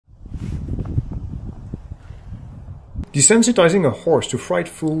Desensitizing a horse to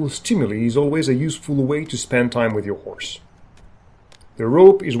frightful stimuli is always a useful way to spend time with your horse. The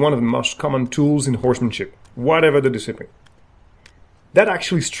rope is one of the most common tools in horsemanship, whatever the discipline. That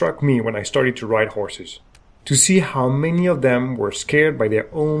actually struck me when I started to ride horses, to see how many of them were scared by their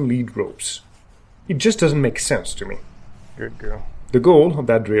own lead ropes. It just doesn't make sense to me. Good girl. The goal of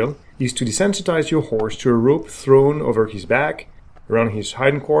that drill is to desensitize your horse to a rope thrown over his back, around his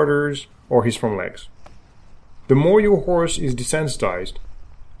hindquarters, or his front legs. The more your horse is desensitized,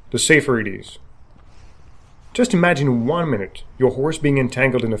 the safer it is. Just imagine 1 minute your horse being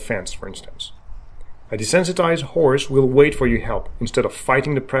entangled in a fence, for instance. A desensitized horse will wait for your help instead of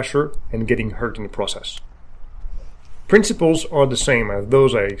fighting the pressure and getting hurt in the process. Principles are the same as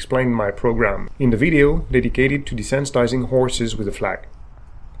those I explained in my program in the video dedicated to desensitizing horses with a flag.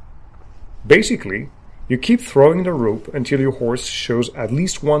 Basically, you keep throwing the rope until your horse shows at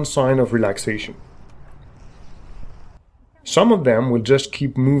least one sign of relaxation. Some of them will just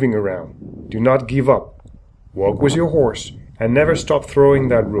keep moving around. Do not give up. Walk with your horse and never stop throwing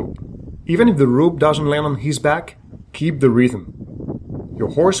that rope. Even if the rope doesn't land on his back, keep the rhythm. Your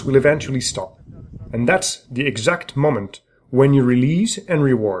horse will eventually stop. And that's the exact moment when you release and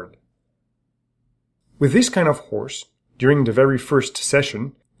reward. With this kind of horse, during the very first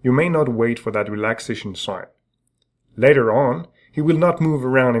session, you may not wait for that relaxation sign. Later on, he will not move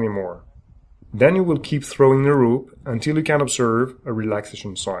around anymore. Then you will keep throwing the rope until you can observe a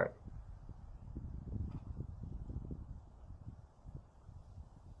relaxation sign.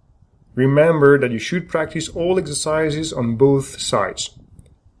 Remember that you should practice all exercises on both sides.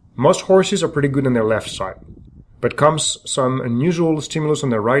 Most horses are pretty good on their left side, but comes some unusual stimulus on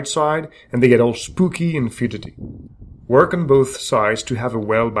their right side and they get all spooky and fidgety. Work on both sides to have a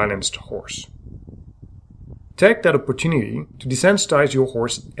well-balanced horse. Take that opportunity to desensitize your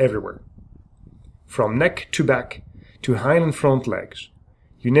horse everywhere. From neck to back to hind and front legs.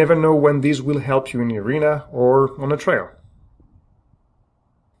 You never know when these will help you in the arena or on a trail.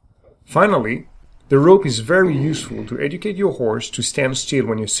 Finally, the rope is very useful to educate your horse to stand still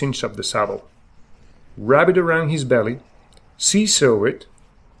when you cinch up the saddle. Wrap it around his belly, seesaw it,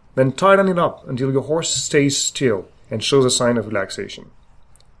 then tighten it up until your horse stays still and shows a sign of relaxation.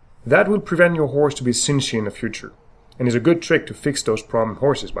 That will prevent your horse to be cinchy in the future, and is a good trick to fix those problem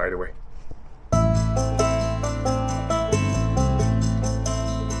horses, by the way.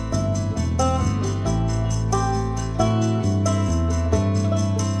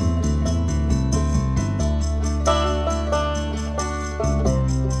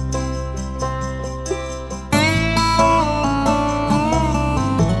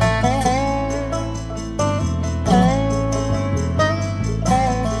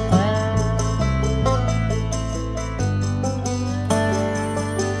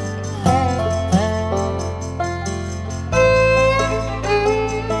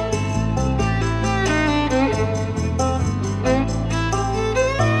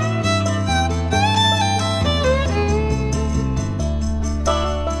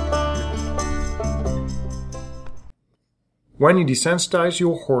 When you desensitize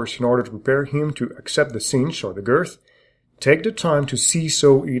your horse in order to prepare him to accept the cinch or the girth, take the time to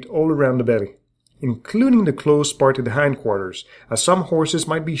seesaw it all around the belly, including the close part of the hindquarters, as some horses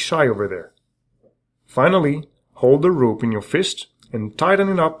might be shy over there. Finally, hold the rope in your fist and tighten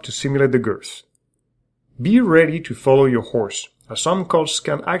it up to simulate the girth. Be ready to follow your horse, as some colts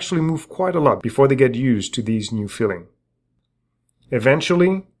can actually move quite a lot before they get used to this new feeling.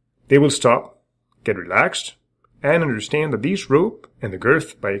 Eventually, they will stop, get relaxed, and understand that this rope, and the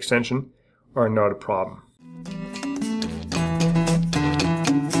girth by extension, are not a problem.